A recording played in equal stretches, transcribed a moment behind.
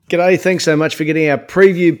G'day, thanks so much for getting our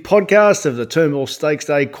preview podcast of the Toombul Stakes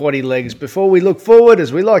Day Quaddie Legs. Before we look forward,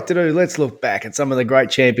 as we like to do, let's look back at some of the great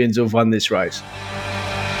champions who have won this race.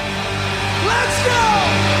 Let's go!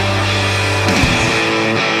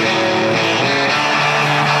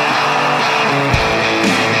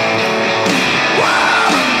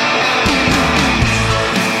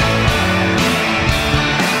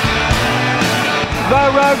 The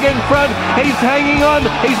Rogue in front, he's hanging on,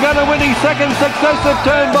 he's going to win his second successive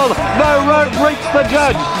Turnbull. The Rogue reached the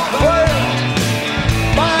judge.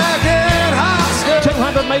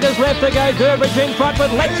 200 metres left to go, Durbridge in front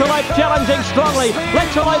with Lexolope challenging strongly.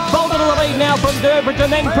 Lexolope bolted to the lead now from Durbridge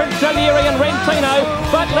and then Prince Salieri and Rentino,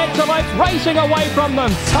 but Lexolope's racing away from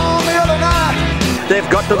them. They've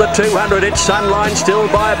got to the 200. It's Sunline still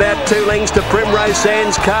by about 2 lengths to Primrose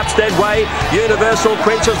Sands, Carpstead Way. Universal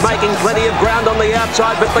Prince is making plenty of ground on the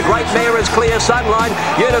outside, but the great mare is clear. Sunline.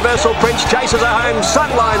 Universal Prince chases her home.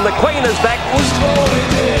 Sunline, the Queen is back.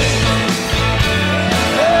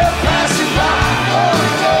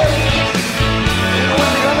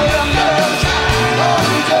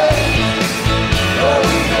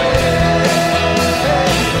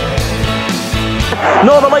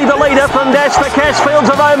 Northerly the leader from Dash for Cashfields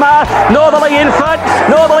of Omar. Northerly in front.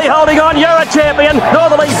 Northerly holding on. You're a champion.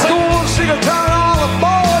 Northerly. She can turn all the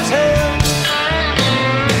boys' heads.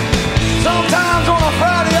 Sometimes on a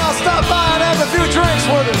Friday I'll stop by and have a few drinks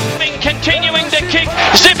with her. Continuing to kick.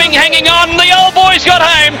 Zipping hanging on. The old boys got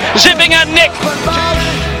home. Zipping a neck.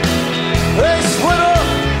 Race winner.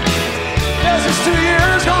 Yes, it's 2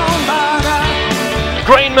 years gone by now.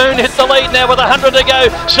 Green Moon hit the lead now with 100 to go.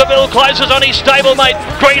 Seville closes on his stablemate.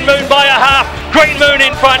 Green Moon by a half. Green Moon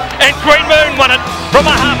in front, and Green Moon won it from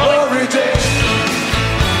a half a length. Every day.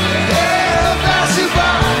 Yeah, pass you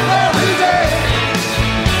by every day.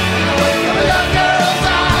 Young girls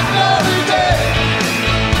out every day.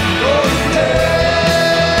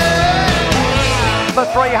 The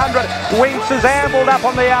 300, Winks is ambled up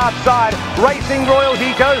on the outside. Racing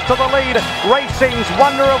Royalty goes to the lead. Racing's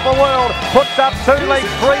Wonder of the World puts up 2 legs,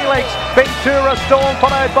 3 legs. Ventura Storm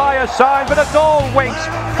followed by a sign, but it's all Winks.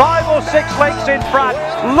 5 or 6 legs in front.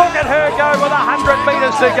 Look at her go with 100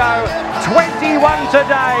 metres to go. 21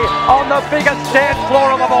 today on the biggest dance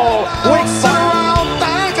floor of them all. Winks. Sit around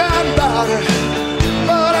thinking about it,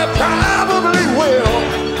 but I probably will.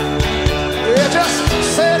 Yeah, just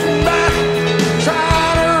sitting back,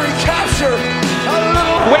 trying to recapture a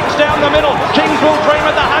little. Winks down the middle. Kings will dream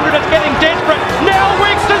at the 100. It's getting desperate. Now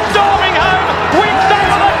Winks is storming home. Winks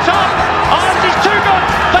over the top. Oh, she's too good.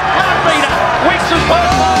 They can't beat her. Winks is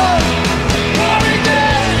well.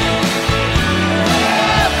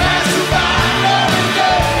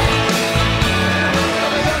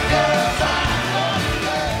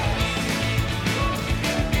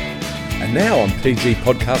 And now on PG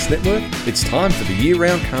Podcast Network, it's time for the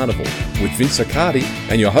year-round carnival with Vince Accardi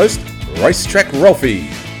and your host, Racetrack Ralphie.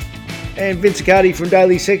 And Vince Accardi from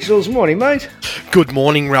Daily Sectionals. Morning, mate. Good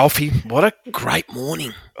morning, Ralphie. What a great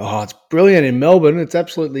morning. Oh, it's brilliant in Melbourne. It's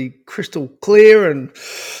absolutely crystal clear, and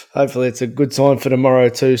hopefully it's a good sign for tomorrow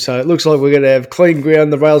too. So it looks like we're going to have clean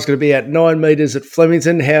ground. The rail's going to be at 9 metres at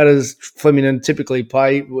Flemington. How does Flemington typically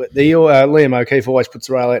play? Liam O'Keefe always puts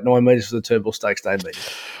the rail at 9 metres for the Turnbull Stakes Day meeting.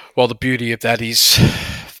 Well, the beauty of that is,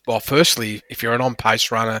 well, firstly, if you're an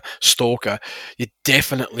on-pace runner, stalker, you're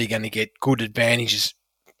definitely going to get good advantages,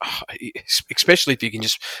 especially if you can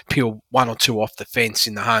just peel 1 or 2 off the fence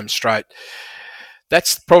in the home straight.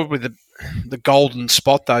 That's probably the golden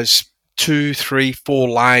spot, those 2, 3, 4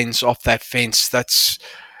 lanes off that fence. That's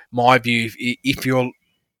my view. If you're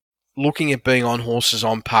looking at being on horses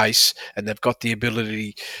on pace and they've got the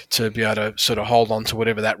ability to be able to sort of hold on to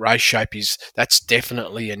whatever that race shape is, that's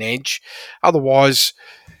definitely an edge. Otherwise,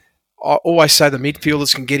 I always say the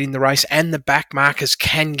midfielders can get in the race and the back markers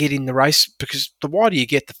can get in the race, because the wider you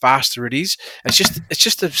get, the faster it is. It's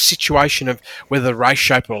just a situation of whether the race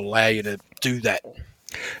shape will allow you to do that.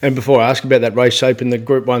 And before I ask about that race shape in the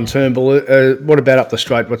Group 1 Turnbull, what about up the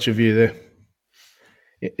straight? What's your view there?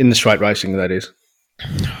 In the straight racing, that is.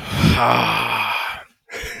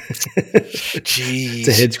 Jeez. It's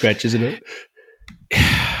a head scratch, isn't it?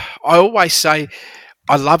 I always say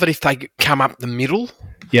I love it if they come up the middle.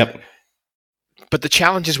 Yep. But the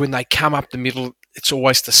challenge is when they come up the middle, it's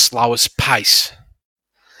always the slowest pace.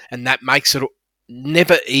 And that makes it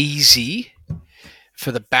never easy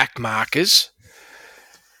for the back markers.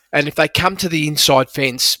 And if they come to the inside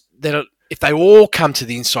fence, then if they all come to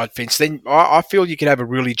the inside fence, then I feel you could have a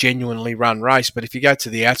really genuinely run race. But if you go to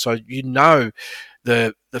the outside, you know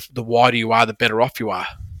the wider you are, the better off you are.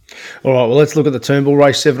 All right, well, let's look at the Turnbull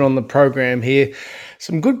Race 7 on the program here.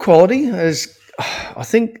 Some good quality. There's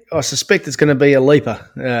I suspect it's going to be a leaper.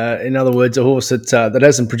 In other words, a horse that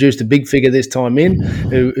hasn't produced a big figure this time in,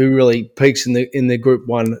 who really peaks in the Group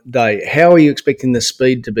 1 day. How are you expecting the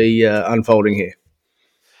speed to be unfolding here?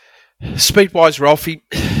 Speed-wise, Ralphie,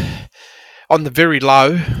 on the very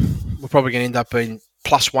low, we're probably going to end up being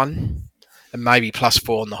 +1 and maybe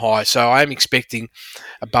 +4 on the high. So I am expecting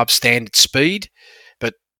above standard speed.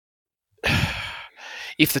 But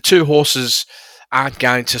if the two horses aren't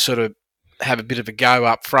going to sort of have a bit of a go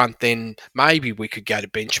up front, then maybe we could go to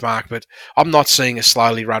benchmark, but I'm not seeing a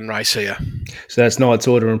slowly run race here. So that's Knight's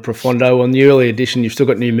Order and Profondo. On the early edition, you've still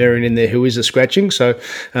got Numerian in there, who is a scratching, so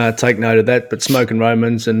take note of that. But Smoke and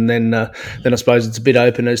Romans, and then I suppose it's a bit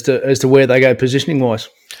open as to where they go positioning wise.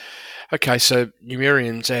 Okay, so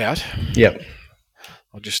Numerian's out. Yep.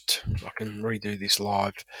 I can redo this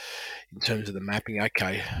live in terms of the mapping.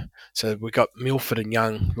 Okay, so we've got Milford and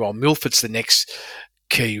Young. Well, Milford's the next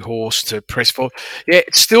key horse to press for. Yeah,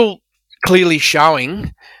 it's still clearly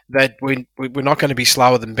showing that we're not going to be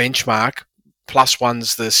slower than benchmark.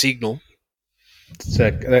 +1's the signal.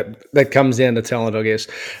 So that comes down to talent, I guess.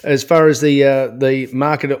 As far as the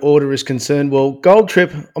market order is concerned, well, Gold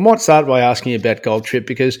Trip, I might start by asking you about Gold Trip,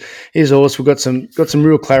 because here's a horse we've got some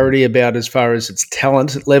real clarity about as far as its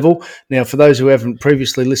talent level. Now, for those who haven't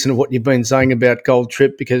previously listened to what you've been saying about Gold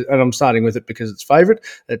Trip, and I'm starting with it because it's favourite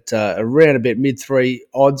at around about mid-3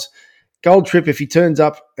 odds. Gold Trip, if he turns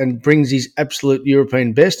up and brings his absolute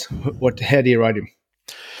European best, how do you rate him?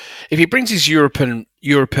 If he brings his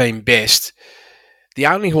European best, the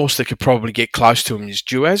only horse that could probably get close to him is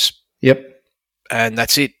Duaz. Yep. And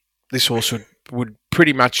that's it. This horse would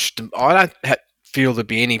pretty much... I don't feel there'd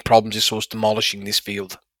be any problems this horse demolishing this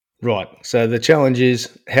field. Right. So the challenge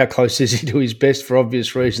is, how close is he to his best, for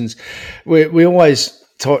obvious reasons? We always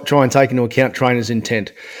try and take into account trainer's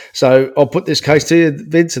intent. So I'll put this case to you,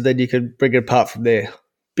 Vince, and then you can bring it apart from there.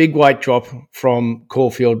 Big weight drop from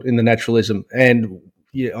Caulfield in the naturalism. And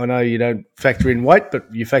yeah, I know you don't factor in weight, but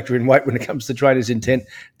you factor in weight when it comes to trainer's intent.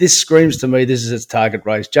 This screams to me this is its target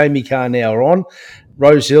race. Jamie Carr now are on.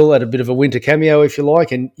 Rose Hill had a bit of a winter cameo, if you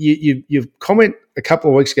like. And you've comment a couple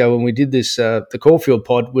of weeks ago when we did this, the Caulfield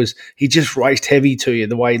pod, was he just raced heavy to you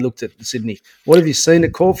the way he looked at Sydney. What have you seen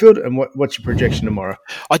at Caulfield, and what's your projection tomorrow?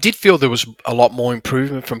 I did feel there was a lot more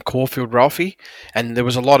improvement from Caulfield, Ralphie, and there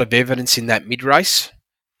was a lot of evidence in that mid-race.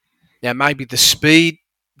 Now, maybe the speed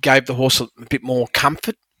gave the horse a bit more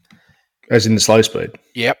comfort. As in the slow speed?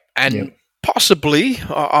 Yep. And possibly,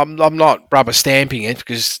 I'm not rubber stamping it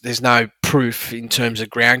because there's no proof in terms of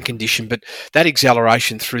ground condition, but that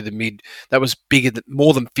acceleration through the mid, that was bigger than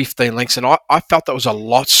more than 15 lengths, and I felt that was a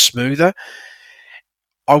lot smoother.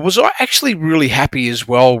 I was actually really happy as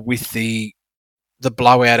well with the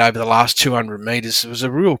blowout over the last 200 metres. It was a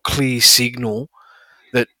real clear signal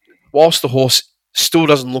that whilst the horse still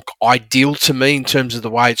doesn't look ideal to me in terms of the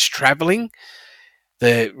way it's travelling,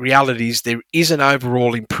 the reality is there is an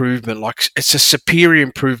overall improvement. Like, it's a superior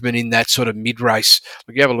improvement in that sort of mid-race.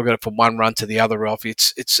 If you have a look at it from one run to the other, Ralph,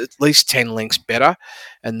 it's at least 10 lengths better.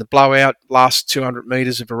 And the blowout last 200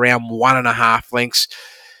 metres of around 1.5 lengths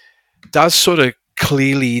does sort of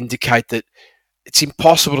clearly indicate that it's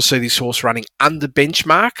impossible to see this horse running under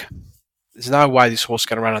benchmark. There's no way this horse is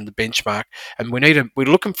going to run under benchmark. And we're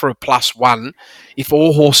looking for a +1 if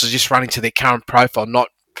all horses are just running to their current profile, not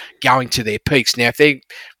going to their peaks. Now, if they're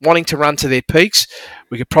wanting to run to their peaks,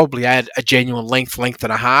 we could probably add a genuine length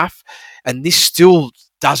and a half. And this still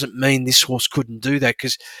doesn't mean this horse couldn't do that,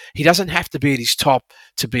 because he doesn't have to be at his top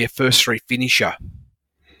to be a first three finisher.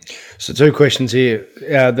 So 2 questions here.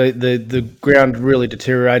 The ground really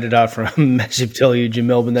deteriorated after a massive deluge in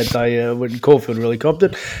Melbourne that day when Caulfield really copped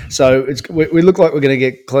it. So we look like we're going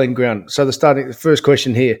to get clean ground. So the first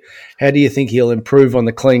question here, how do you think he'll improve on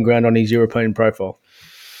the clean ground on his European profile?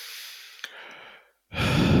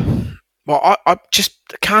 Well, I just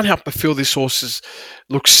can't help but feel this horse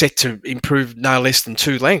looks set to improve no less than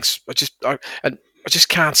 2 lengths. I just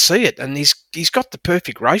can't see it, and he's got the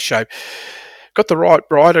perfect ratio. Got the right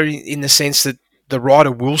rider in the sense that the rider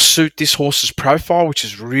will suit this horse's profile, which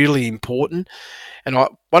is really important. And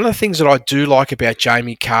one of the things that I do like about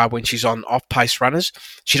Jamie Carr when she's on off-pace runners,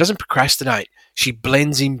 she doesn't procrastinate. She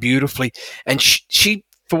blends in beautifully, and she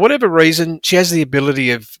for whatever reason, she has the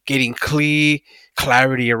ability of getting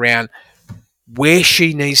clarity around where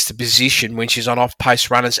she needs to position when she's on off-pace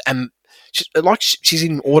runners, and she's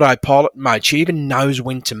in autopilot mode. She even knows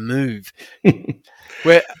when to move.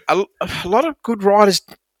 Where a lot of good riders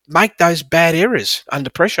make those bad errors under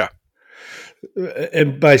pressure.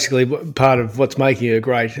 And basically, part of what's making her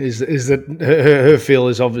great is that her feel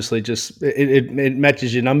is obviously just it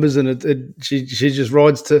matches your numbers, and she just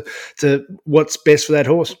rides to what's best for that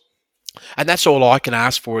horse. And that's all I can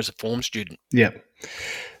ask for as a form student. Yeah.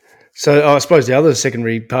 So I suppose the other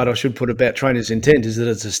secondary part I should put about trainers' intent is that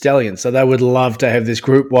it's a stallion. So they would love to have this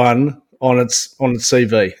Group 1 on its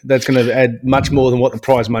CV. That's going to add much more than what the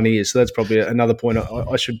prize money is. So that's probably another point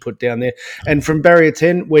I should put down there. And from barrier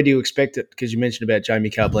 10, where do you expect it? Because you mentioned about Jamie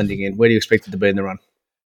Carr blending in. Where do you expect it to be in the run?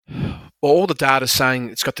 Well, all the data is saying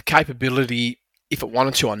it's got the capability, if it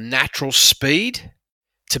wanted to, on natural speed,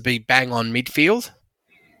 to be bang on midfield.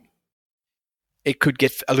 It could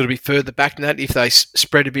get a little bit further back than that if they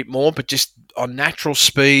spread a bit more, but just on natural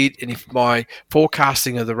speed, and if my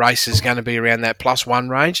forecasting of the race is going to be around that +1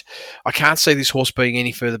 range, I can't see this horse being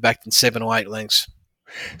any further back than 7 or 8 lengths.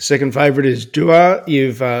 Second favourite is Dua.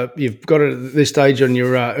 You've got it at this stage on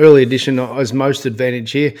your early edition as most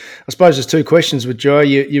advantage here. I suppose there's two questions with Dua.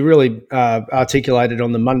 You really articulated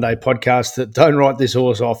on the Monday podcast that don't write this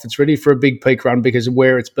horse off. It's ready for a big peak run because of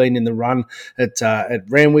where it's been in the run at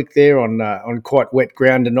Randwick there on quite wet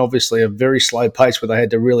ground, and obviously a very slow pace where they had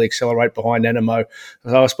to really accelerate behind Animo.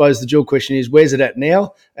 So I suppose the dual question is, where's it at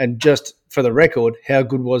now? And just for the record, how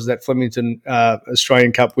good was that Flemington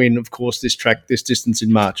Australian Cup win, of course, this track, this distance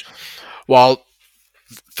in March? Well,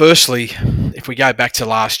 firstly, if we go back to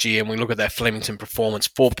last year and we look at that Flemington performance,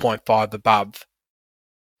 4.5 above,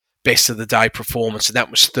 best of the day performance, and that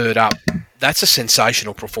was third up. That's a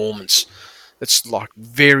sensational performance. It's like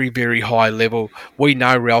very, very high level. We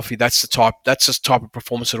know, Ralphie, that's the type of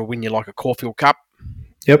performance that'll win you like a Caulfield Cup.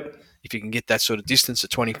 Yep. If you can get that sort of distance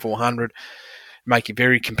at 2,400, make you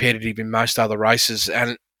very competitive in most other races.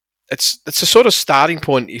 And it's a sort of starting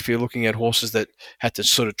point if you're looking at horses that had to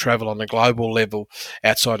sort of travel on a global level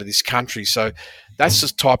outside of this country. So that's the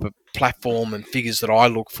type of platform and figures that I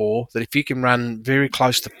look for, that if you can run very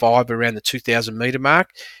close to 5 around the 2,000 metre mark,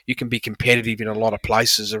 you can be competitive in a lot of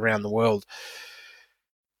places around the world.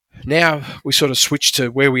 Now we sort of switch to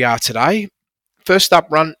where we are today. First up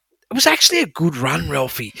run, it was actually a good run,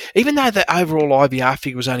 Ralphie, even though the overall IBR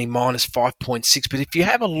figure was only -5.6. But if you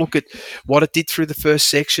have a look at what it did through the first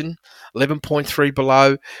section, 11.3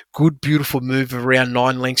 below, good, beautiful move of around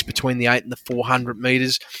 9 lengths between the 8 and the 400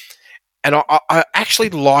 metres. And I actually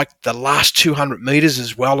liked the last 200 metres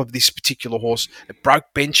as well of this particular horse. It broke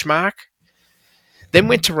benchmark. Then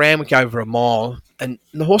went to Randwick over a mile, and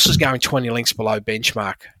the horse is going 20 lengths below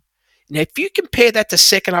benchmark. Now, if you compare that to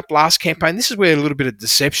second up last campaign, this is where a little bit of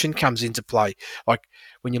deception comes into play. Like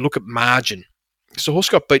when you look at margin, because the horse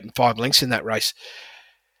got beaten 5 lengths in that race.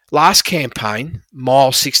 Last campaign,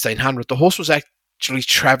 mile 1600, the horse was actually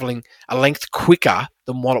travelling a length quicker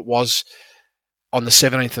than what it was on the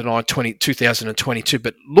 17th of 9, 2022.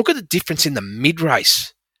 But look at the difference in the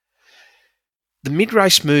mid-race. The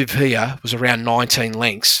mid-race move here was around 19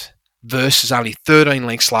 lengths. Versus only 13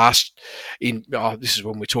 lengths this is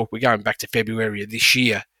when we're going back to February of this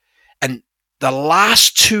year. And the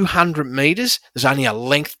last 200 metres, there's only a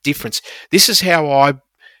length difference. This is how I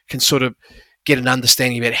can sort of get an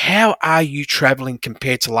understanding about how are you travelling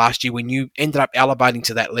compared to last year when you ended up elevating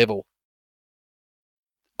to that level.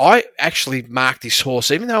 I actually marked this horse,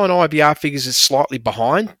 even though an IBR figures is slightly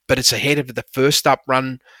behind, but it's ahead of the first up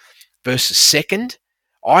run versus second.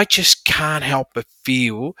 I just can't help but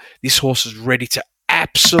feel this horse is ready to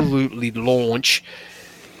absolutely launch.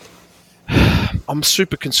 I'm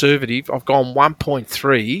super conservative. I've gone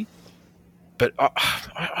 1.3, but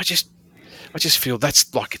I just feel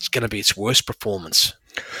that's like it's going to be its worst performance.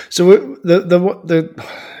 So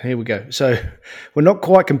here we go. So we're not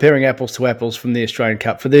quite comparing apples to apples from the Australian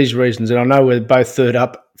Cup for these reasons, and I know we're both third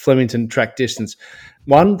up Flemington track distance.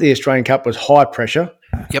 One, the Australian Cup was high pressure.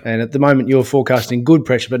 Yep. And at the moment, you're forecasting good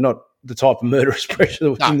pressure, but not the type of murderous pressure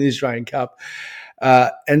that was in the Australian Cup.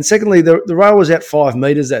 And secondly, the rail was at 5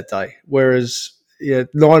 metres that day, whereas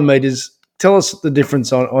 9 metres. Tell us the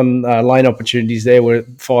difference on lane opportunities there. We're at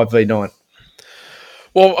 5v9.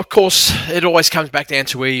 Well, of course, it always comes back down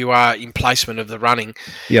to where you are in placement of the running.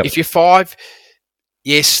 Yep. If you're 5,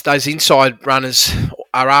 yes, those inside runners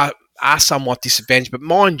are somewhat disadvantaged, but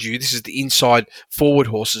mind you, this is the inside forward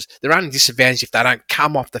horses. They're only disadvantaged if they don't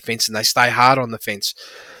come off the fence and they stay hard on the fence.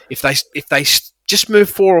 If they just move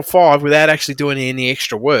 4 or 5 without actually doing any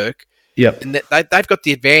extra work, yep, and they've got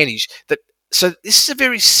the advantage. So this is a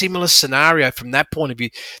very similar scenario from that point of view.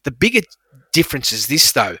 The bigger difference is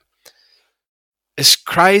this, though. As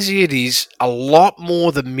crazy it is, a lot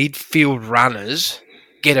more the midfield runners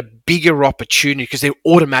get a bigger opportunity because they're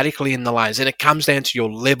automatically in the lanes, and it comes down to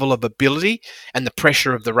your level of ability and the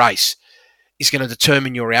pressure of the race. is going to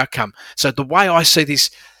determine your outcome. So the way I see this,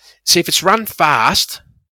 if it's run fast,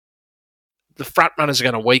 the front runners are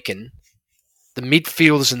going to weaken. The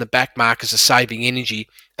midfielders and the back markers are saving energy,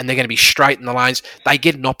 and they're going to be straight in the lanes. They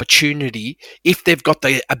get an opportunity if they've got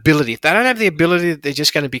the ability. If they don't have the ability, they're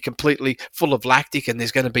just going to be completely full of lactic and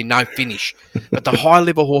there's going to be no finish. But the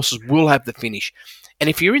high-level horses will have the finish. And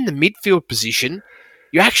if you're in the midfield position,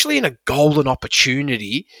 you're actually in a golden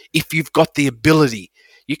opportunity if you've got the ability.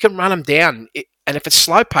 You can run them down. And if it's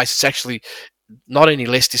slow pace, it's actually not any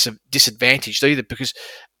less disadvantaged either, because,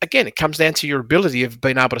 again, it comes down to your ability of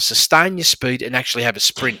being able to sustain your speed and actually have a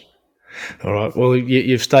sprint. All right. Well,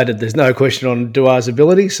 you've stated there's no question on Duar's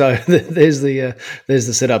ability, so there's the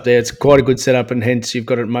setup there. It's quite a good setup, and hence you've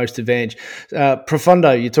got it most advantage.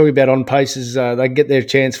 Profundo, you're talking about on paces. They get their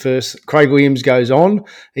chance first. Craig Williams goes on.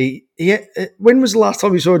 When was the last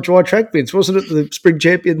time you saw a dry track, Vince? Wasn't it the Spring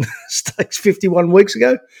Champion Stakes 51 weeks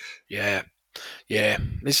ago? Yeah.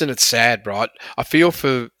 Isn't it sad, right? I feel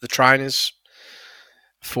for the trainers,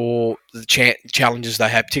 for the challenges they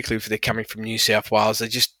have, particularly if they're coming from New South Wales. They're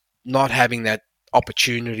just not having that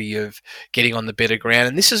opportunity of getting on the better ground.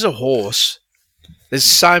 And this is a horse. There's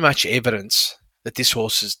so much evidence that this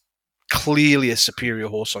horse is clearly a superior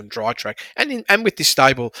horse on dry track. And with this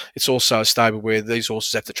stable, it's also a stable where these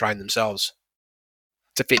horses have to train themselves.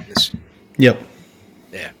 It's a fitness. Yep.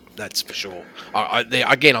 Yeah, that's for sure.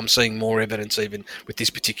 Again, I'm seeing more evidence even with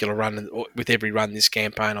this particular run, with every run this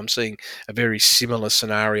campaign. I'm seeing a very similar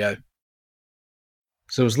scenario.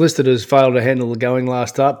 So it was listed as failed to handle the going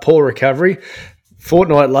last start, poor recovery.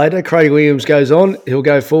 Fortnight later, Craig Williams goes on. He'll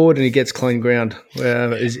go forward and he gets clean ground.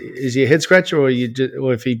 Is he a head scratcher, or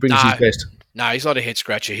if he brings his best? No, he's not a head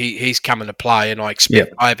scratcher. He's coming to play, and I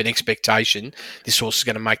have an expectation this horse is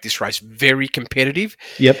going to make this race very competitive.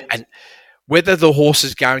 Yep. And whether the horse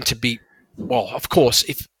is going to be, well, of course,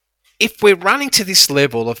 if we're running to this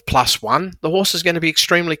level of +1, the horse is going to be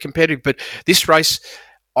extremely competitive. But this race,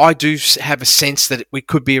 I do have a sense that we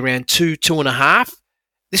could be around 2.5.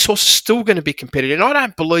 This horse is still going to be competitive. And I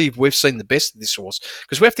don't believe we've seen the best of this horse,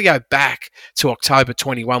 because we have to go back to October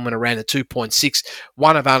 21 when it ran at 2.6.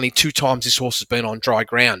 One of only 2 times this horse has been on dry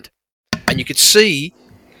ground. And you could see,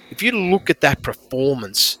 if you look at that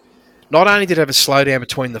performance, not only did it have a slowdown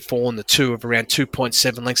between the 4 and the 2 of around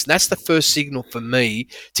 2.7 lengths, and that's the first signal for me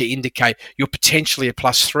to indicate you're potentially a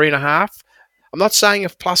 +3.5. I'm not saying a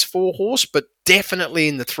 +4 horse, but definitely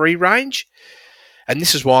in the 3 range. And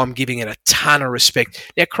this is why I'm giving it a ton of respect.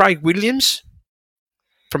 Now, Craig Williams,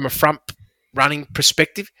 from a front running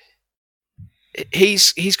perspective,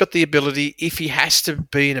 he's got the ability, if he has to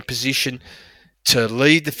be in a position to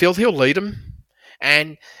lead the field, he'll lead them.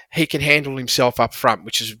 And he can handle himself up front,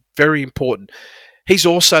 which is very important. He's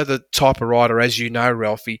also the type of rider, as you know,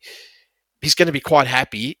 Ralphie, he's going to be quite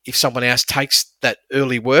happy if someone else takes that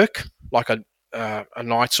early work, like a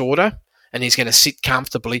Knight's Order, and he's going to sit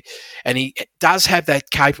comfortably. And he does have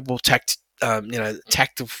that capable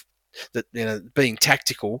being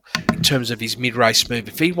tactical in terms of his mid-race move.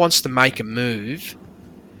 If he wants to make a move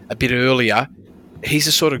a bit earlier, he's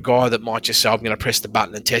the sort of guy that might just say, I'm going to press the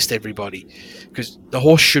button and test everybody, because the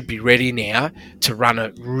horse should be ready now to run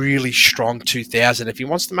a really strong 2000. If he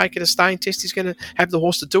wants to make it a staying test, he's going to have the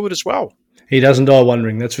horse to do it as well. He doesn't die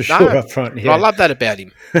wondering, that's for sure, up front. Yeah. I love that about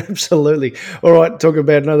him. Absolutely. All right, talk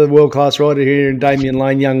about another world-class rider here in Damien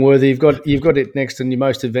Lane, Youngworthy. You've got it next and your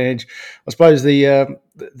most advantage. I suppose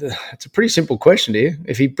it's a pretty simple question here.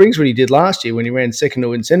 If he brings what he did last year when he ran second to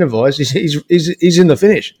Incentivise, he's in the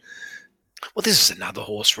finish. Well, this is another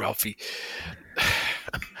horse, Ralphie.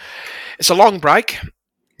 It's a long break.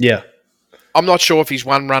 Yeah. I'm not sure if he's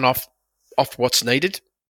one run off what's needed,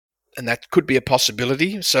 and that could be a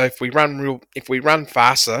possibility. So if we run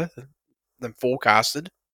faster than forecasted,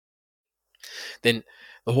 then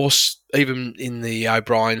the horse, even in the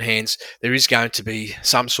O'Brien hands, there is going to be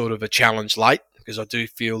some sort of a challenge late, because I do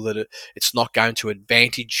feel that it's not going to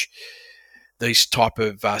advantage these type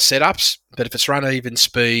of setups. But if it's run even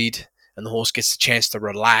speed and the horse gets the chance to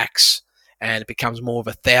relax and it becomes more of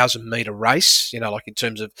a 1,000-metre race, like in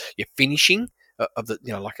terms of your finishing of the,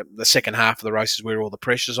 like the second half of the race is where all the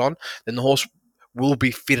pressure's on, then the horse will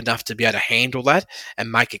be fit enough to be able to handle that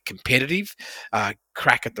and make it competitive,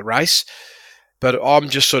 crack at the race. But I'm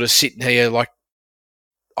just sort of sitting here like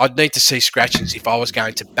I'd need to see scratchings if I was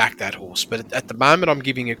going to back that horse. But at the moment, I'm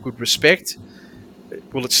giving it good respect.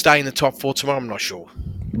 Will it stay in the top 4 tomorrow? I'm not sure.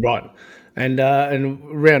 Right. And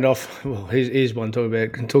round off. Well, here's one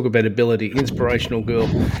talk about ability. Inspirational Girl.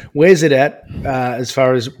 Where's it at as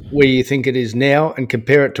far as where you think it is now, and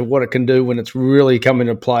compare it to what it can do when it's really come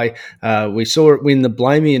into play? We saw it win the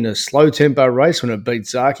Blamey in a slow tempo race when it beat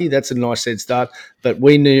Zaki. That's a nice head start. But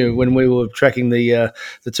we knew when we were tracking the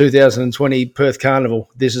 2020 Perth Carnival,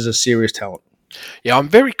 this is a serious talent. Yeah, I'm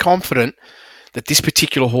very confident that this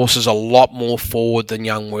particular horse is a lot more forward than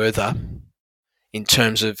Young Werther in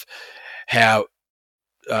terms of how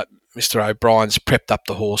Mr. O'Brien's prepped up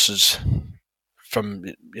the horses from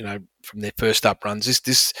their first up runs.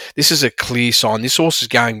 This is a clear sign. This horse is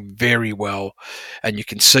going very well, and you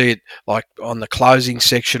can see it like on the closing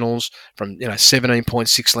sectionals from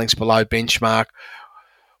 17.6 lengths below benchmark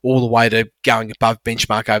all the way to going above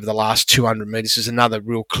benchmark over the last 200 metres is another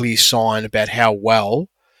real clear sign about how well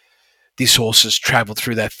this horse has travelled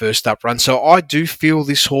through that first up run. So I do feel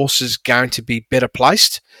this horse is going to be better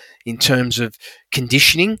placed in terms of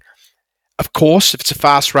conditioning. Of course, if it's a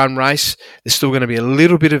fast run race, there's still going to be a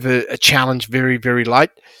little bit of a challenge very, very late.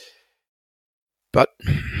 But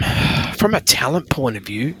from a talent point of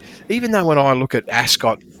view, even though when I look at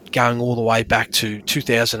Ascot going all the way back to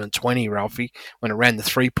 2020, Ralphie, when it ran the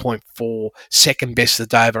 3.4 second best of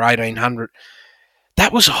the day over 1800,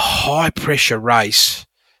 that was a high pressure race,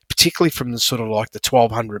 particularly from the sort of like the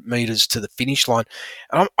 1200 metres to the finish line.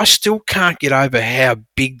 And I still can't get over how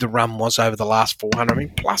big the run was over the last 400. I mean,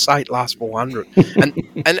 +8 last 400. and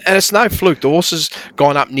it's no fluke. The horse has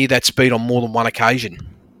gone up near that speed on more than one occasion.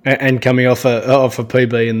 And coming off a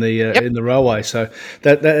PB in the railway, so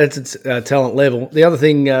that's its talent level. The other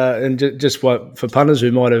thing, and just for punters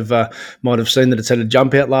who might have seen that it's had a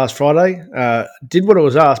jump out last Friday, did what it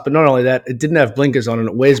was asked, but not only that, it didn't have blinkers on, and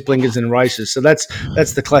it wears blinkers in races. So that's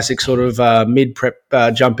the classic sort of mid prep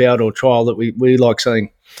jump out or trial that we like seeing.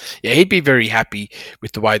 Yeah, he'd be very happy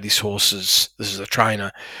with the way this horse is. This is a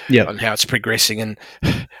trainer, and how it's progressing, and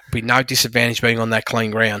be no disadvantage being on that clean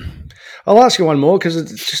ground. I'll ask you one more because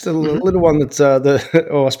it's just a little one that's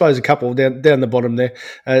I suppose a couple down the bottom there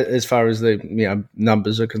as far as the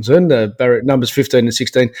numbers are concerned. Barrett numbers 15 and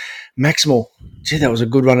 16. Maximal, gee, that was a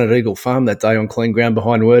good run at Eagle Farm that day on clean ground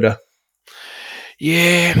behind Werder.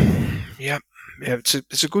 Yeah,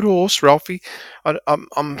 it's a good horse, Ralphie.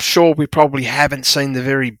 I'm sure we probably haven't seen the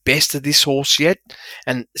very best of this horse yet,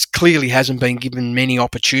 and it clearly hasn't been given many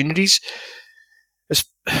opportunities.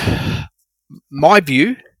 My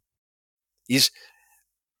view is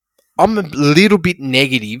I'm a little bit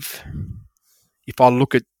negative if I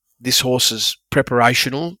look at this horse's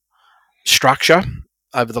preparational structure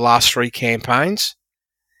over the last 3 campaigns,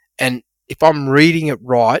 and if I'm reading it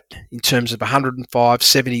right in terms of 105,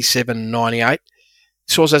 77, 98,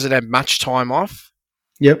 this horse hasn't had much time off.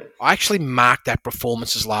 Yep. I actually marked that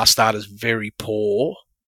performance's last start as very poor,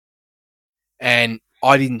 and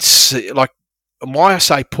I didn't see, why I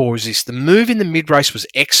say poor is this: the move in the mid-race was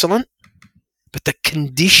excellent, but the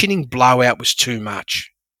conditioning blowout was too much.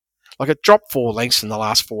 Like, it dropped 4 lengths in the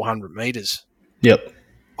last 400 metres. Yep.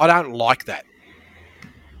 I don't like that.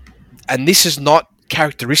 And this is not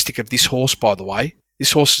characteristic of this horse, by the way.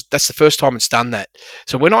 This horse, that's the first time it's done that.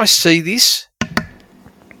 So when I see this,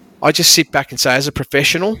 I just sit back and say, as a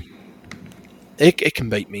professional, it can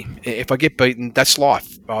beat me. If I get beaten, that's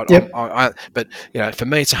life. Right? Yep. But for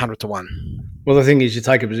me, it's 100 to 1. Well, the thing is, you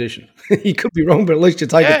take a position. You could be wrong, but at least you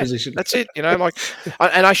take a position. That's it. And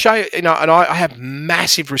I show you, and I have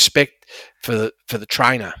massive respect for the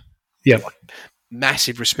trainer. Yeah,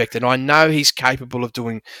 massive respect, and I know he's capable of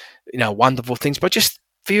doing, wonderful things. But I just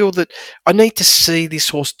feel that I need to see this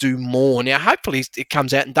horse do more. Now, hopefully, it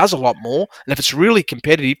comes out and does a lot more. And if it's really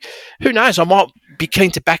competitive, who knows? I might be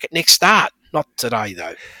keen to back it next start. Not today,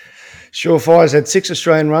 though. Surefire's had 6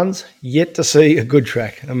 Australian runs, yet to see a good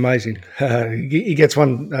track. Amazing. He gets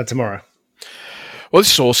one tomorrow. Well,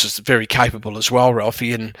 this horse is very capable as well,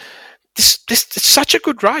 Ralphie, and this it's such a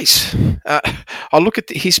good race. I look at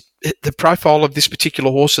the profile of this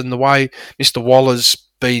particular horse and the way Mr. Waller's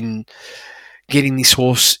been getting this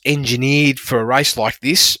horse engineered for a race like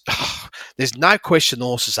this. There's no question the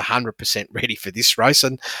horse is 100% ready for this race,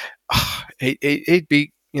 and he'd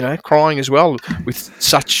be crying as well with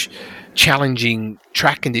such challenging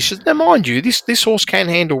track conditions. Now, mind you, this horse can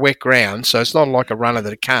handle wet ground, so it's not like a runner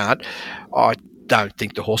that it can't. I don't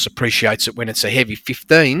think the horse appreciates it when it's a heavy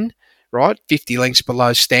 15, right? 50 lengths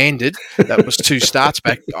below standard. That was 2 starts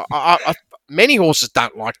back. Many horses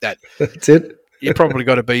don't like that. That's it. You've probably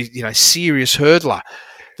got to be, serious hurdler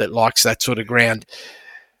that likes that sort of ground.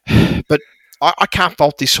 But I can't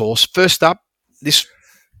fault this horse. First up, this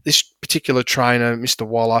particular trainer, Mr.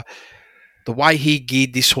 Waller, the way he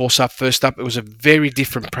geared this horse up first up, it was a very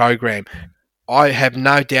different program. I have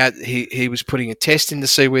no doubt he was putting a test in to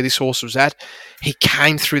see where this horse was at. He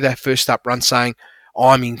came through that first up run saying,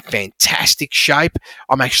 I'm in fantastic shape.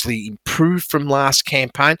 I'm actually improved from last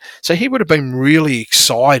campaign. So he would have been really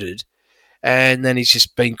excited. And then he's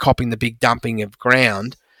just been copping the big dumping of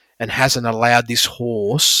ground and hasn't allowed this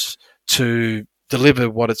horse to deliver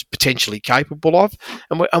what it's potentially capable of.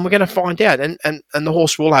 And we're going to find out. And the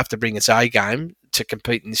horse will have to bring its A game to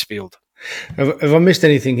compete in this field. Have I missed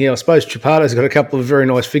anything here? I suppose Trapato's got a couple of very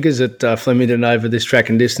nice figures at Flemington over this track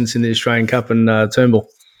and distance in the Australian Cup and Turnbull.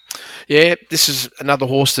 Yeah, this is another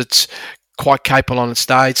horse that's quite capable on its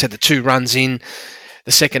day. It's had the 2 runs in.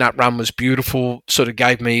 The second up run was beautiful, sort of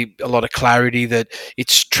gave me a lot of clarity that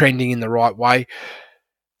it's trending in the right way.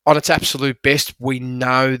 On its absolute best, we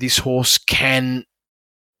know this horse can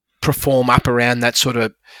perform up around that sort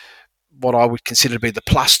of what I would consider to be the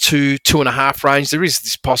 +2, 2.5 range. There is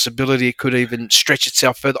this possibility it could even stretch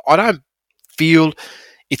itself further. I don't feel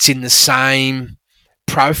it's in the same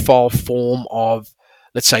profile form of,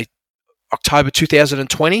 let's say, October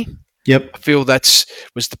 2020. Yep. I feel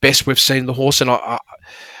was the best we've seen the horse, and I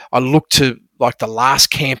look to like the last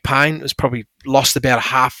campaign. It was probably lost about a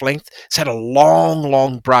half length. It's had a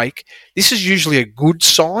long break. This is usually a good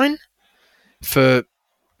sign for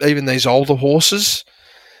even these older horses.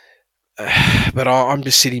 But I'm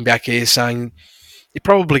just sitting back here saying you're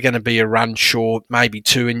probably going to be a run short, maybe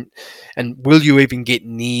 2, and will you even get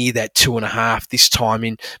near that 2.5 this time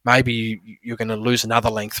in? Maybe you're going to lose another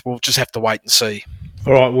length. We'll just have to wait and see.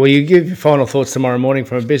 All right, well, you give your final thoughts tomorrow morning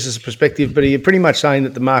from a business perspective, but are you pretty much saying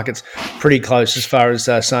that the market's pretty close as far as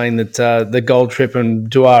saying that the Gold Trip and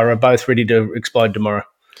Duar are both ready to explode tomorrow?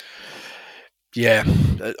 Yeah,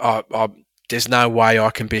 there's no way I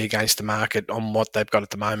can be against the market on what they've got at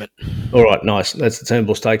the moment. All right, nice. That's the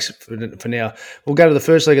Turnbull Stakes for now. We'll go to the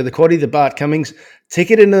first leg of the quaddie, the Bart Cummings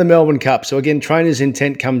ticket into the Melbourne Cup. So again, trainer's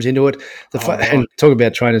intent comes into it. And talk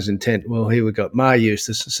about trainer's intent. Well, here we got Mar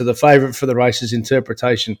Eustace. So the favourite for the race's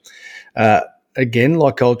interpretation. Again,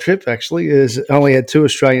 like Gold Trip, actually, is only had 2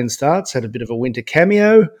 Australian starts, had a bit of a winter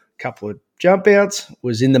cameo, a couple of jump outs,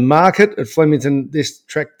 was in the market at Flemington this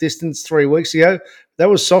track distance 3 weeks ago. That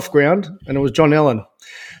was soft ground, and it was John Allen.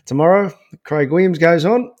 Tomorrow, Craig Williams goes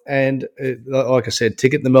on, and like I said,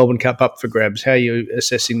 ticket the Melbourne Cup up for grabs. How are you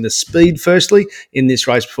assessing the speed, firstly, in this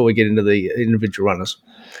race before we get into the individual runners?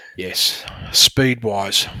 Yes,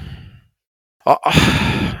 speed-wise.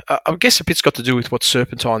 I guess a bit's got to do with what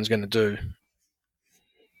Serpentine's going to do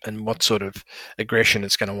and what sort of aggression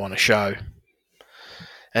it's going to want to show.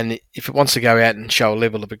 And if it wants to go out and show a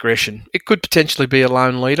level of aggression, it could potentially be a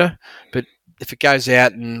lone leader, but if it goes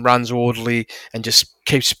out and runs orderly and just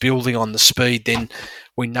keeps building on the speed, then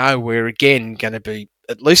we know we're again going to be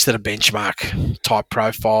at least at a benchmark type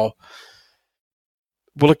profile.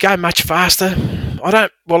 Will it go much faster?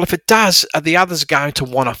 Well, if it does, are the others going to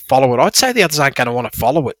want to follow it? I'd say the others aren't going to want to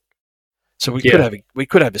follow it. So we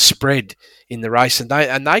could have a spread in the race, and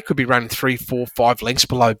they could be running 3, 4, 5 lengths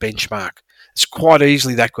below benchmark. It's quite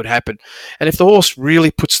easily that could happen. And if the horse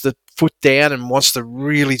really puts the foot down and wants to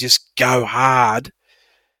really just go hard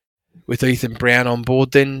with Ethan Brown on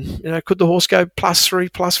board, then could the horse go +3,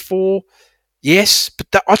 +4? Yes,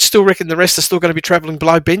 but I'd still reckon the rest are still going to be travelling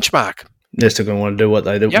below benchmark. They're still going to want to do what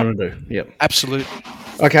they want to do. Yep, absolutely.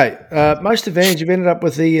 Okay, most advantage, you've ended up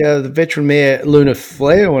with the veteran mare Luna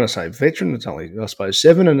Flair. I want to say veteran, it's only, I suppose,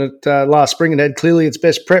 7, and last spring it had clearly its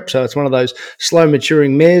best prep, so it's one of those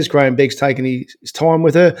slow-maturing mares. Graham Begg's taken his time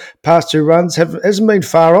with her. Past 2 runs hasn't been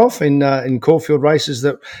far off in Caulfield races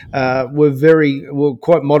that were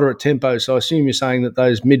quite moderate tempo, so I assume you're saying that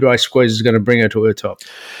those mid-race squeezes are going to bring her to her top.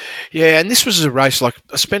 Yeah, and this was a race, like,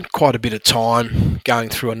 I spent quite a bit of time going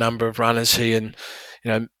through a number of runners here,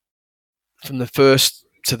 and, from the first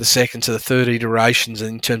to the second to the third iterations,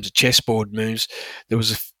 and in terms of chessboard moves, there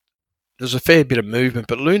was a fair bit of movement.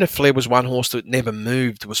 But Luna Flair was one horse that never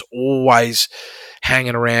moved. It was always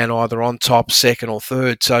hanging around either on top, second or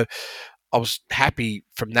third. So I was happy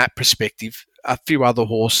from that perspective. A few other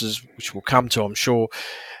horses, which we'll come to, I'm sure,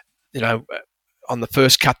 on the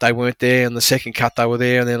first cut they weren't there, on the second cut they were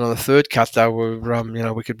there, and then on the third cut they were,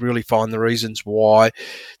 we could really find the reasons why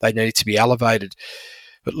they needed to be elevated.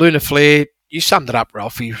 But Luna Flair, you summed it up,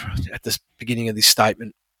 Ralphie, at the beginning of this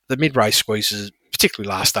statement. The mid-race squeezes, particularly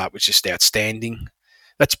last start, was just outstanding.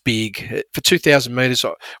 That's big. For 2,000 metres,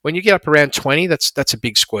 when you get up around 20, that's a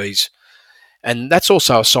big squeeze. And that's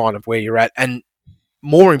also a sign of where you're at. And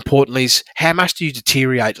more importantly is how much do you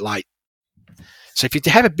deteriorate late? So if you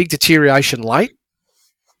have a big deterioration late,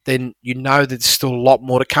 then you know that there's still a lot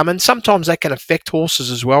more to come. And sometimes that can affect horses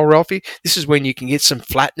as well, Ralphie. This is when you can get some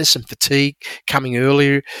flatness and fatigue coming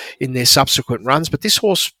earlier in their subsequent runs. But this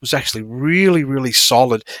horse was actually really, really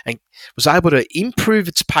solid and was able to improve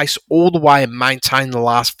its pace all the way and maintain the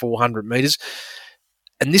last 400 metres.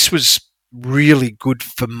 And this was really good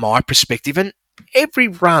from my perspective. And every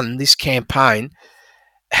run this campaign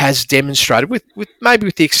has demonstrated, with maybe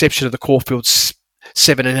with the exception of the Caulfield's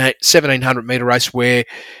 1700 metre race where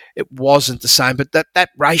it wasn't the same, but that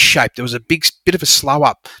race shape, there was a bit of a slow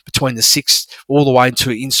up between the 6th all the way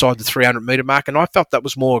into inside the 300 metre mark, and I felt that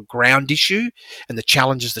was more a ground issue and the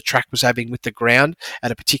challenges the track was having with the ground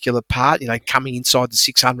at a particular part, coming inside the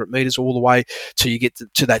 600 metres all the way till you get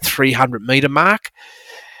to that 300 metre mark.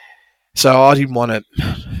 So I didn't want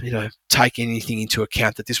to, take anything into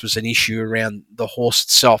account that this was an issue around the horse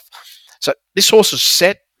itself. So this horse is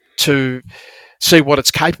set to see what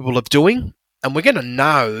it's capable of doing, and we're going to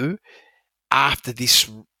know after this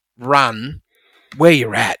run where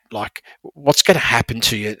you're at, like what's going to happen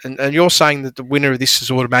to you. And you're saying that the winner of this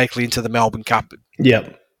is automatically into the Melbourne Cup.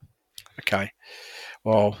 Yep. Okay.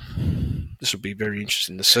 Well, this will be very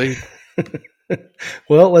interesting to see.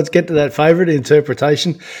 Well, let's get to that favourite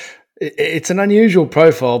interpretation. It's an unusual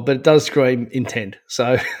profile, but it does scream intent.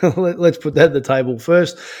 So let's put that at the table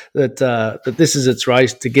first. That this is its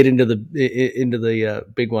race to get into the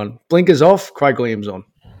big one. Blinkers off, Craig Williams on.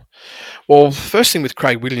 Well, first thing with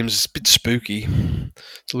Craig Williams is a bit spooky.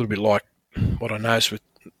 It's a little bit like what I noticed with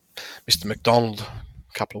Mr. McDonald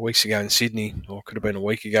a couple of weeks ago in Sydney, or it could have been a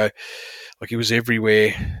week ago. Like, he was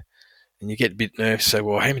everywhere. And you get a bit nervous, say,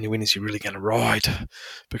 well, how many winners are you really going to ride?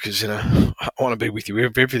 Because, I want to be with you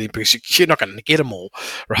with everything, because you're not going to get them all,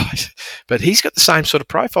 right? But he's got the same sort of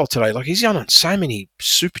profile today. Like, he's on so many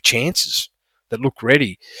super chances that look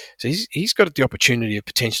ready. So he's got the opportunity of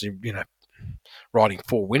potentially, riding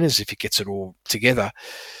 4 winners if he gets it all together.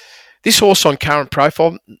 This horse on current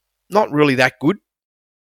profile, not really that good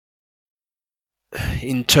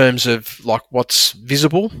in terms of like what's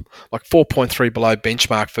visible, like 4.3 below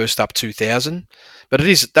benchmark first up 2000, but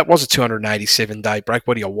that was a 287-day break.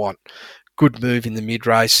 What do you want? Good move in the mid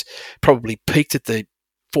race, probably peaked at the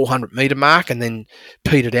 400 metre mark and then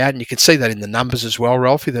petered out, and you can see that in the numbers as well,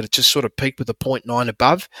 Ralphie, that it just sort of peaked with a 0.9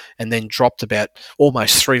 above and then dropped about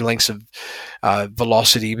almost 3 lengths of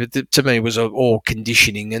velocity. But to me, it was all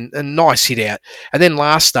conditioning and nice hit out. And then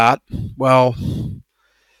last start, well,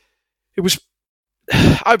 it was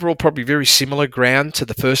overall probably very similar ground to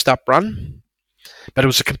the first up run, but it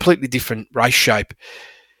was a completely different race shape.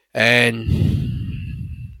 And,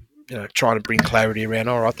 trying to bring clarity around,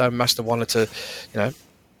 all right, they must have wanted to,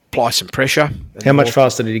 apply some pressure. How much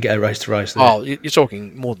faster did he go race to race there? Oh, you're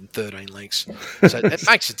talking more than 13 lengths. So it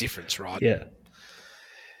makes a difference, right? Yeah.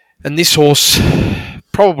 And this horse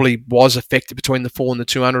probably was affected between the 4 and the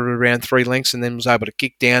 200 around 3 lengths, and then was able to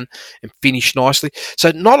kick down and finish nicely.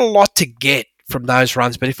 So not a lot to get from those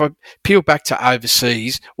runs, but if I peel back to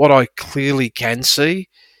overseas, what I clearly can see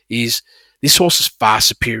is this horse is far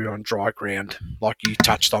superior on dry ground, like you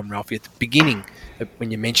touched on, Ralphie, at the beginning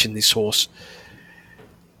when you mentioned this horse.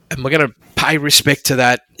 And we're going to pay respect to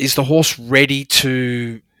that. Is the horse ready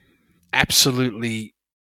to absolutely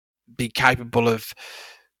be capable of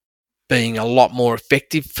being a lot more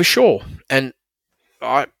effective? For sure. And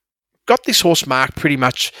I got this horse marked pretty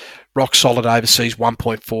much rock solid overseas,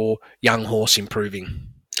 1.4, young horse improving.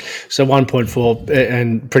 So 1.4,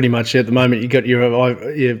 and pretty much at the moment you got your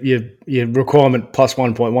requirement plus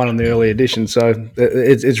 1.1 on the early edition, so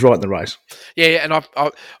it's right in the race. Yeah, and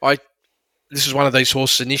I this is one of these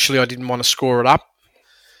horses. Initially, I didn't want to score it up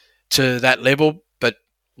to that level, but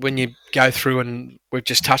when you go through and we've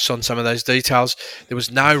just touched on some of those details, there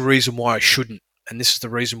was no reason why I shouldn't, and this is the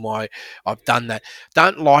reason why I've done that.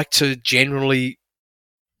 Don't like to generally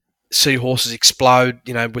see horses explode,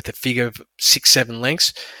 with a figure of 6-7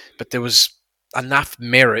 lengths, but there was enough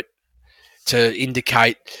merit to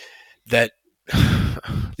indicate that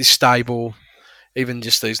this stable, even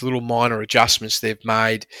just these little minor adjustments they've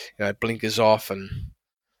made, blinkers off and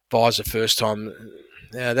visor first time,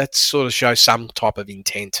 that sort of shows some type of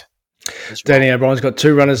intent. Danny O'Brien's got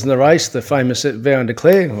 2 runners in the race. The famous Vow and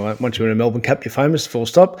Declare. Once you win a Melbourne Cup, you're famous, full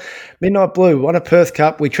stop. Midnight Blue won a Perth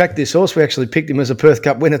Cup. We tracked this horse. We actually picked him as a Perth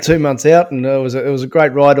Cup winner 2 months out, and it was a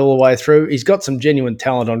great ride all the way through. He's got some genuine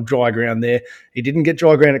talent on dry ground there. He didn't get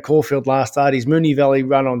dry ground at Caulfield last start. His Moonee Valley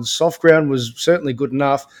run on soft ground was certainly good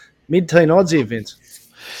enough. Mid-teen odds here, Vince.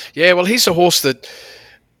 Yeah, well, he's a horse that,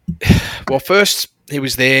 well, first he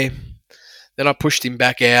was there, then I pushed him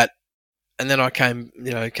back out, and then I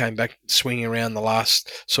came back swinging around the last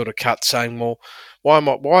sort of cut, saying, well, why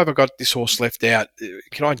have I got this horse left out?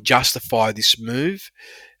 Can I justify this move?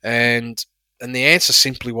 And the answer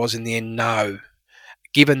simply was in the end, no.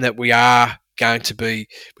 Given that we are going to be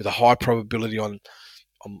with a high probability on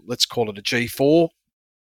let's call it a G4,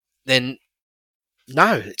 then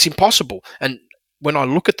no, it's impossible. And when I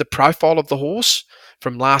look at the profile of the horse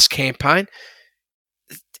from last campaign,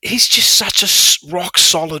 he's just such a rock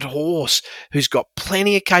solid horse who's got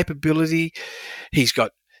plenty of capability.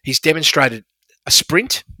 He's demonstrated a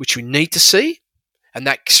sprint, which we need to see, and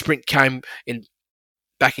that sprint came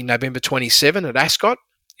back in November 27 at Ascot.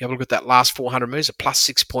 You have a look at that last 400 metres, a plus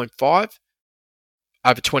 6.5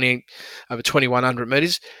 over 2100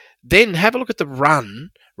 metres. Then have a look at the run,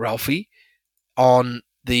 Ralphie, on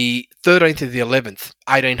the 13th of the 11th,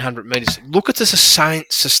 1800 metres. Look at the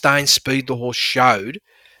sustained speed the horse showed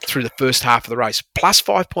through the first half of the race. Plus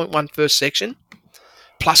 5.1 first section,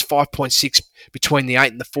 plus 5.6 between the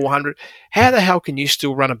 8 and the 400. How the hell can you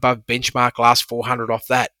still run above benchmark last 400 off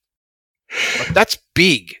that? Like, that's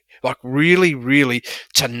big. Like, really, really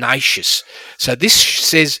tenacious. So this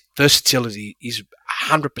says versatility is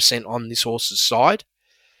 100% on this horse's side.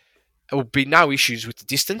 There will be no issues with the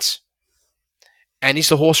distance. And is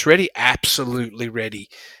the horse ready? Absolutely ready.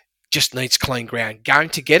 Just needs clean ground. Going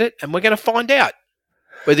to get it, and we're going to find out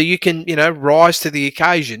whether you can, rise to the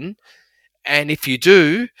occasion. And if you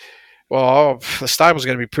do, well, the stable's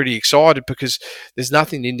going to be pretty excited because there's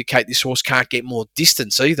nothing to indicate this horse can't get more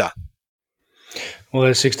distance either. Well,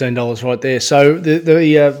 there's $16 right there. So the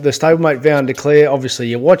stablemate Vow and Declare, obviously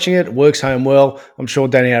you're watching it. It works home well. I'm sure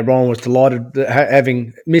Danny O'Brien was delighted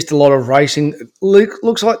having missed a lot of racing.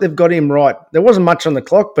 Looks like they've got him right. There wasn't much on the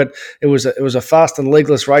clock, but it was a fast and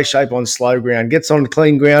legless race shape on slow ground. Gets on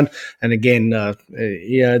clean ground, and again,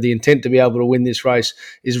 the intent to be able to win this race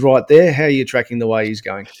is right there. How are you tracking the way he's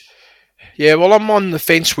going? Yeah, well, I'm on the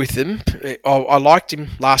fence with him. I liked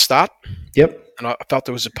him last start. Yep. And I felt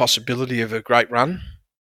there was a possibility of a great run.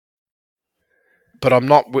 But I'm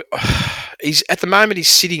not... At the moment, he's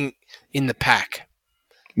sitting in the pack.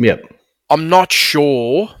 Yep. I'm not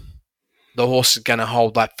sure the horse is going to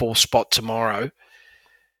hold that fourth spot tomorrow.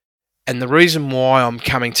 And the reason why I'm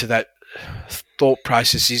coming to that thought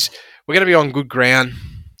process is we're going to be on good ground.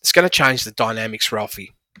 It's going to change the dynamics,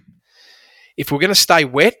 Ralphie. If we're going to stay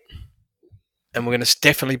wet, and we're going to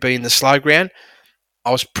definitely be in the slow ground,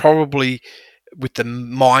 I was probably with the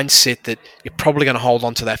mindset that you're probably going to hold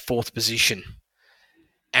on to that fourth position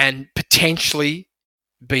and potentially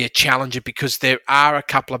be a challenger because there are a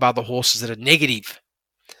couple of other horses that are negative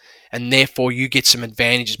and therefore you get some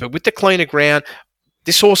advantages. But with the cleaner ground,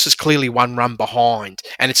 this horse is clearly one run behind,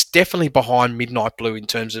 and it's definitely behind Midnight Blue in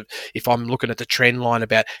terms of if I'm looking at the trend line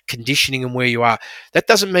about conditioning and where you are. That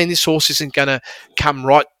doesn't mean this horse isn't going to come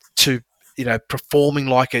right to performing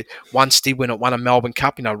like it once did when it won a Melbourne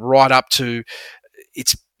Cup, right up to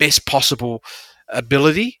its best possible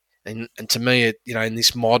ability. And to me, in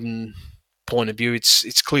this modern point of view,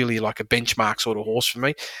 it's clearly like a benchmark sort of horse for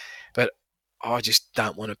me. But I just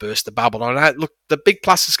don't want to burst the bubble. I know, look, the big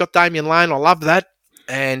plus has got Damien Lane. I love that.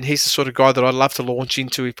 And he's the sort of guy that I'd love to launch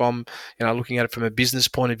into if I'm, looking at it from a business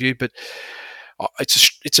point of view. But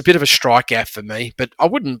it's a bit of a strikeout for me. But I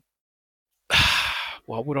wouldn't.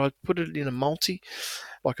 Well, would I put it in a multi,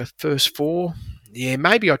 like a first four? Yeah,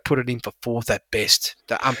 maybe I'd put it in for fourth at best,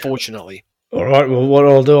 unfortunately. All right. Well, what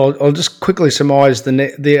I'll do, I'll just quickly surmise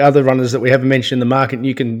the other runners that we haven't mentioned in the market, and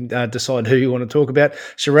you can decide who you want to talk about.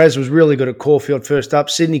 Shiraz was really good at Caulfield first up.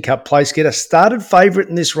 Sydney Cup place getter, started favourite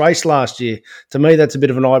in this race last year. To me, that's a bit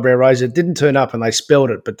of an eyebrow raiser. It didn't turn up, and they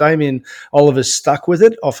spelled it. But Damien Oliver's stuck with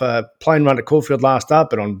it off a plain run at Caulfield last start,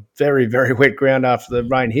 but on very, very wet ground after the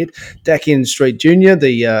rain hit. Dacian Street Jr.,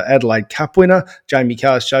 the Adelaide Cup winner. Jamie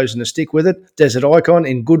Carr's chosen to stick with it. Desert Icon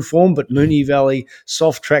in good form, but Moonee Valley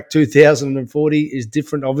Soft Track 2040 is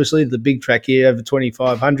different, obviously, to the big track here over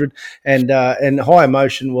 2,500. And High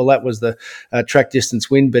Emotion, well, that was the track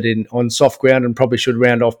distance win, but on soft ground, and probably should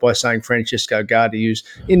round off by saying Francesco Gardi, who's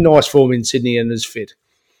in nice form in Sydney and is fit.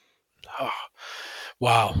 Oh,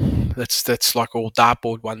 wow. That's like all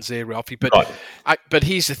dartboard ones there, Ralphie. But, right. But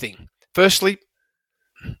here's the thing. Firstly,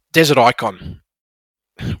 Desert Icon.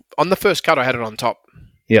 On the first cut, I had it on top.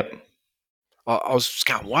 Yep. I was just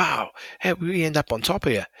going, wow, how did we end up on top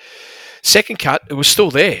here? Second cut, it was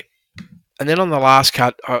still there. And then on the last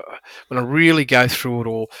cut, when I really go through it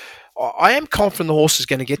all, I am confident the horse is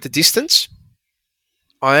going to get the distance.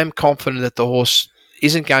 I am confident that the horse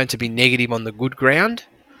isn't going to be negative on the good ground.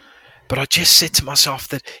 But I just said to myself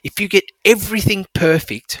that if you get everything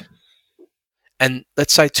perfect, and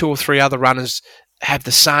let's say two or three other runners have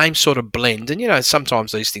the same sort of blend, and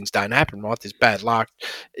sometimes these things don't happen, right? There's bad luck.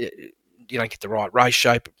 you don't get the right race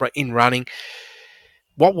shape in running.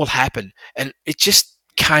 What will happen? And it just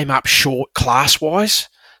came up short class-wise.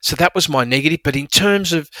 So that was my negative. But in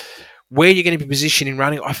terms of where you're going to be positioned in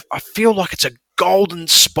running, I feel like it's a golden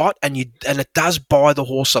spot, and it does buy the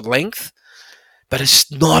horse a length, but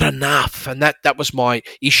it's not enough. And that was my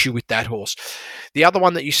issue with that horse. The other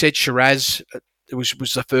one that you said, Shiraz, it was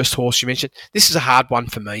the first horse you mentioned. This is a hard one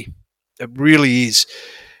for me. It really is.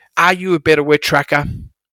 Are you a better wet tracker?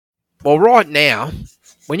 Well, right now,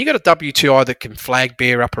 when you got a WTI that can flag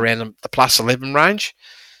bear up around the plus 11 range,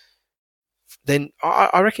 then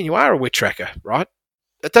I reckon you are a wet tracker, right?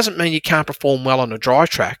 That doesn't mean you can't perform well on a dry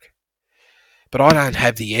track, but I don't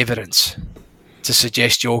have the evidence to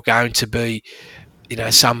suggest you're going to be,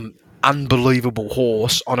 some unbelievable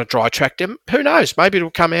horse on a dry track. Who knows? Maybe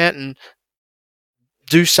it'll come out and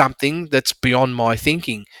do something that's beyond my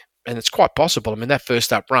thinking, and it's quite possible. I mean, that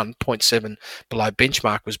first up run, 0.7 below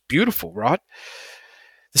benchmark, was beautiful, right?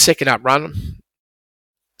 The second up run,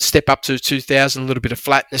 step up to 2,000, a little bit of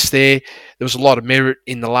flatness there. There was a lot of merit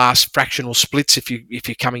in the last fractional splits. If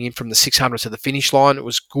you're coming in from the 600 to the finish line, it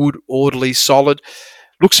was good, orderly, solid.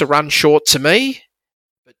 Looks a run short to me,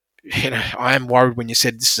 but I am worried when you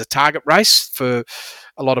said this is a target race for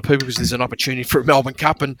a lot of people, because there's an opportunity for a Melbourne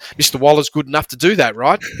Cup, and Mr. Waller's good enough to do that,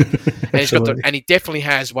 right? And he definitely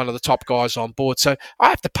has one of the top guys on board. So I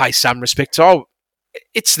have to pay some respect. So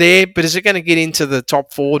it's there, but is it going to get into the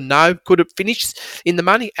top 4? No. Could it finish in the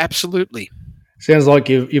money? Absolutely. Sounds like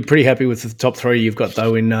you're pretty happy with the top 3 you've got,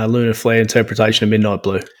 though, in Lunar Flare, Interpretation, and Midnight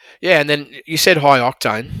Blue. Yeah, and then you said high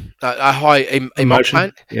octane, high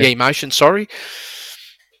emotion. Yeah, emotion, sorry.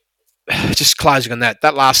 Just closing on that.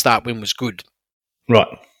 That last start win was good. Right.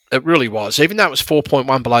 It really was. Even though it was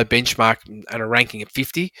 4.1 below benchmark and a ranking of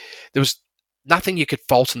 50, there was nothing you could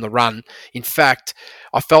fault in the run. In fact,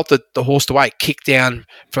 I felt that the horse, the way it kicked down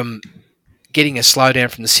from getting a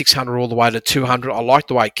slowdown from the 600 all the way to 200, I liked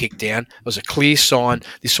the way it kicked down. It was a clear sign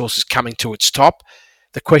this horse is coming to its top.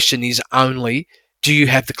 The question is only, do you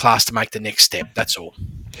have the class to make the next step? That's all.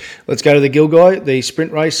 Let's go to the Gilgai, the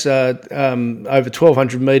sprint race, over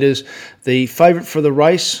 1,200 metres. The favourite for the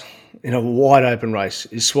race in a wide open race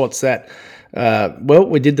is Swats That. Well,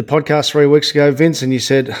 we did the podcast 3 weeks ago, Vince, and you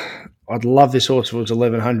said, I'd love this horse if it was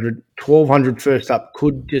 1,100. 1,200 first up,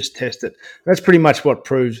 could just test it. That's pretty much what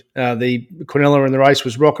proved the Quinella in the race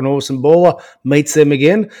was Rockin' Horse and Baller. Meets them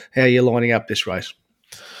again. How are you lining up this race?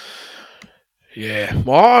 Yeah.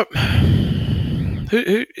 Well,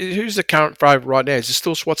 who's the current favourite right now? Is it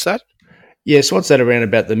still Swats That? Yeah, Swats That around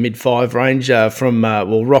about the mid-5 range from,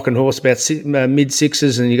 Rockin' Horse about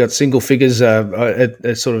mid-6s, and you got single figures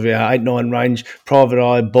at sort of 8-9 range. Private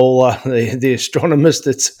Eye, Baller, the astronomist.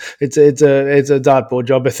 It's a dartboard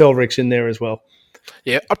job. Bethelrick's in there as well.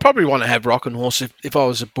 Yeah, I'd probably want to have Rockin' Horse. If I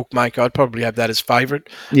was a bookmaker, I'd probably have that as favourite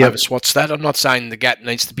over Swats That. I'm not saying the gap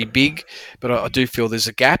needs to be big, but I do feel there's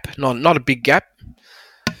a gap. Not a big gap.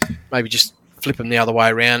 Maybe just flip them the other way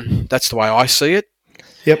around. That's the way I see it.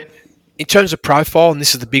 Yep. In terms of profile, and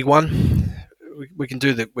this is the big one, we can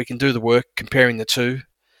do the work comparing the two.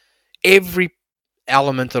 Every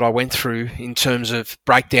element that I went through in terms of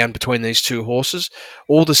breakdown between these two horses,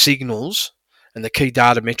 all the signals and the key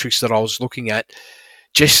data metrics that I was looking at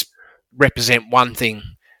just represent one thing.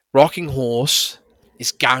 Rocking Horse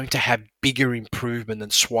is going to have bigger improvement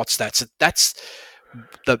than Swats That. So that's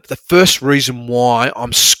the first reason why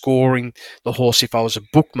I'm scoring the horse, if I was a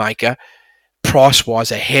bookmaker,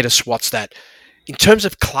 price-wise ahead of Swats That. In terms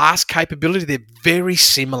of class capability, they're very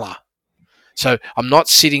similar. So I'm not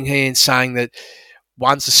sitting here and saying that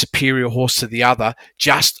one's a superior horse to the other.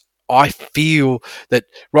 Just I feel that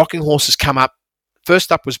Rocking Horse has come up.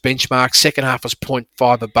 First up was benchmark. Second half was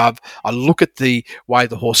 0.5 above. I look at the way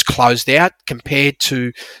the horse closed out compared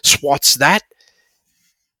to Swats That.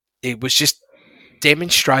 It was just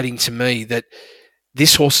demonstrating to me that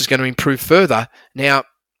this horse is going to improve further. Now,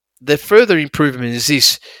 the further improvement is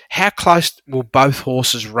this: how close will both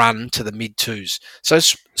horses run to the mid-2s? So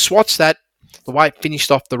Swats That, the way it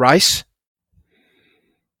finished off the race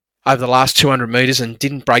over the last 200 metres and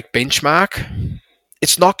didn't break benchmark,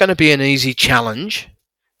 it's not going to be an easy challenge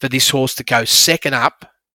for this horse to go second up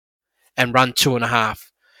and run 2.5.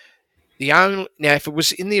 Now, if it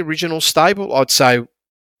was in the original stable, I'd say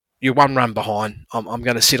you're one run behind. I'm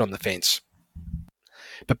going to sit on the fence.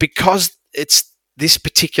 But because it's this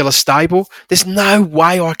particular stable, there's no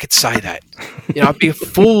way I could say that. I'd be a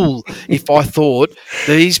fool if I thought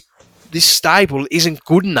this stable isn't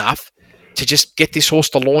good enough to just get this horse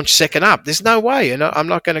to launch second up. There's no way, and I'm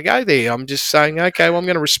not going to go there. I'm just saying, okay, well, I'm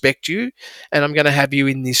going to respect you, and I'm going to have you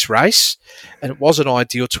in this race. And it wasn't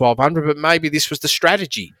ideal 1,200, but maybe this was the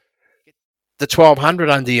strategy. the 1,200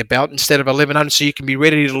 under your belt instead of 1,100 so you can be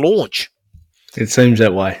ready to launch. It seems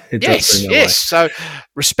that way. It does seem that way. So,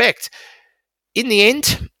 respect. In the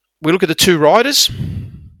end, we look at the two riders,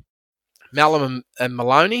 Malum and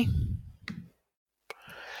Maloney.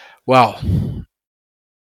 Well,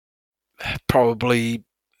 probably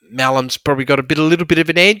Malum's probably got a little bit of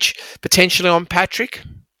an edge potentially on Patrick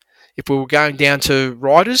if we were going down to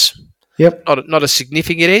riders. Yep. Not a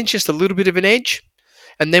significant edge, just a little bit of an edge.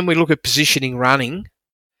 And then we look at positioning running.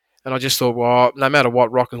 And I just thought, well, no matter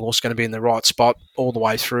what, Rock and Horse is going to be in the right spot all the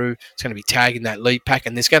way through. It's going to be tagging that lead pack,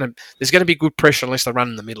 and there's going to be good pressure unless they run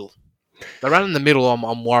in the middle. If they run in the middle,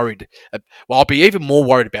 I'm worried. Well, I'll be even more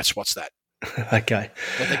worried about Spots that. Okay.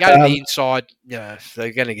 If they go to the inside,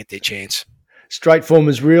 they're going to get their chance. Straight form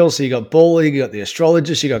is real. So you got Bawley, you got the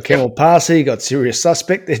Astrologist, you got Camel Parsi, you got Serious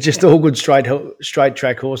Suspect. They're just all good straight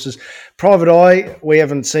track horses. Private Eye, we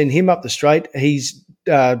haven't seen him up the straight. He's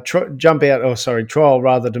trial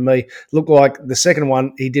rather to me. Looked like the second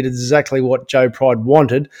one, he did exactly what Joe Pride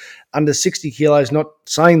wanted. Under 60 kilos, not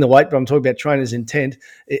saying the weight, but I'm talking about trainer's intent.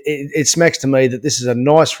 It smacks to me that this is a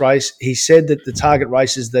nice race. He said that the target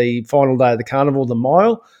race is the final day of the carnival, the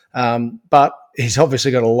mile, but he's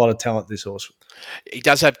obviously got a lot of talent, this horse. He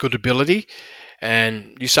does have good ability,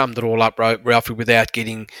 and you summed it all up, Ralphie, without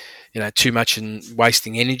getting too much and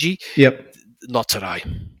wasting energy. Yep. Not today.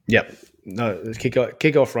 Yep. No,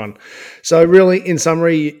 kick-off run. So really, in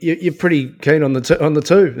summary, you're pretty keen on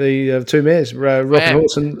the two mares, Rock and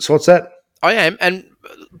Horse, and so what's that? I am, and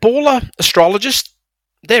Baller, Astrologist,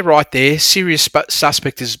 they're right there. Serious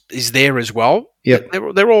Suspect is there as well. Yep.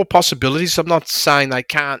 They're all possibilities. I'm not saying they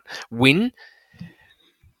can't win,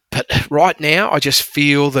 but right now I just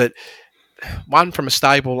feel that one from a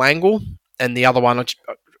stable angle and the other one,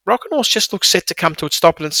 Rock and Horse just looks set to come to its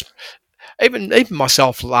stop, and it's even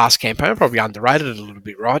myself last campaign, I probably underrated it a little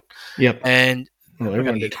bit, right? Yep. And I'm not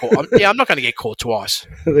going to get caught. I'm not going to get caught twice.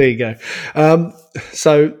 There you go.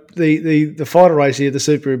 So the fighter race here, the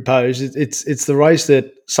Superimposed, it's the race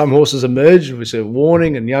that some horses emerged. We saw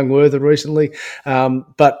Warning and Young Werther recently,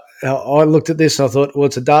 but I looked at this and I thought, well,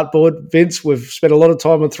 it's a dartboard. Vince, we've spent a lot of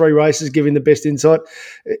time on 3 races giving the best insight.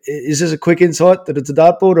 Is this a quick insight that it's a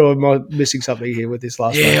dartboard, or am I missing something here with this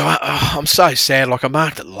last race? Yeah, I'm so sad. Like, I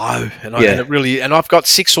marked it low, and I've got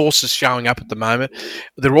 6 horses showing up at the moment.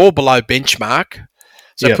 They're all below benchmark.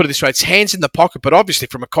 So put it this way, it's hands in the pocket, but obviously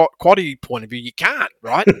from a quality point of view, you can't,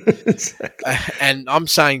 right? Exactly. And I'm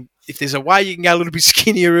saying, if there's a way you can go a little bit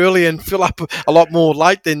skinnier early and fill up a lot more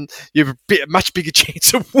late, then you have a much bigger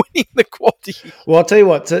chance of winning the quality. Well, I'll tell you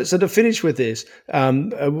what. So to finish with this,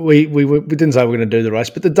 we didn't say we're going to do the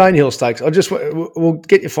race, but the Danehill Stakes. We'll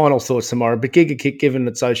get your final thoughts tomorrow. But Giga Kick, given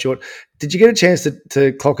it's so short, did you get a chance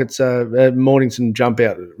to clock its Mornington jump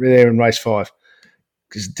out there in race 5?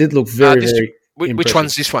 Because it did look very Which impressive.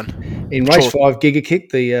 one's this one? In race 5, Giga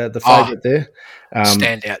Kick, the favourite there.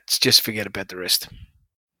 Stand out. Just forget about the rest.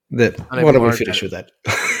 Why don't we finish with that?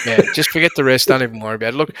 Yeah, just forget the rest. Don't even worry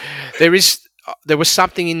about it. Look, there was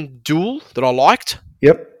something in Duel that I liked.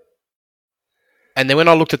 Yep. And then when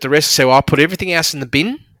I looked at the rest, I said, well, I put everything else in the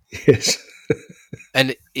bin. Yes.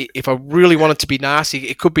 And if I really wanted to be nasty,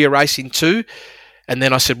 it could be a race in 2. And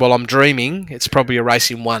then I said, well, I'm dreaming. It's probably a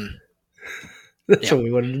race in 1. That's all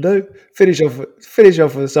we wanted to do. Finish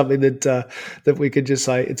off with something that we could just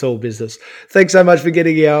say it's all business. Thanks so much for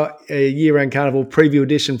getting our year-round carnival preview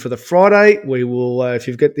edition for the Friday. We will, if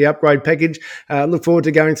you've got the upgrade package, look forward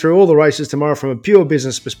to going through all the races tomorrow from a pure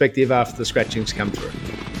business perspective after the scratchings come through.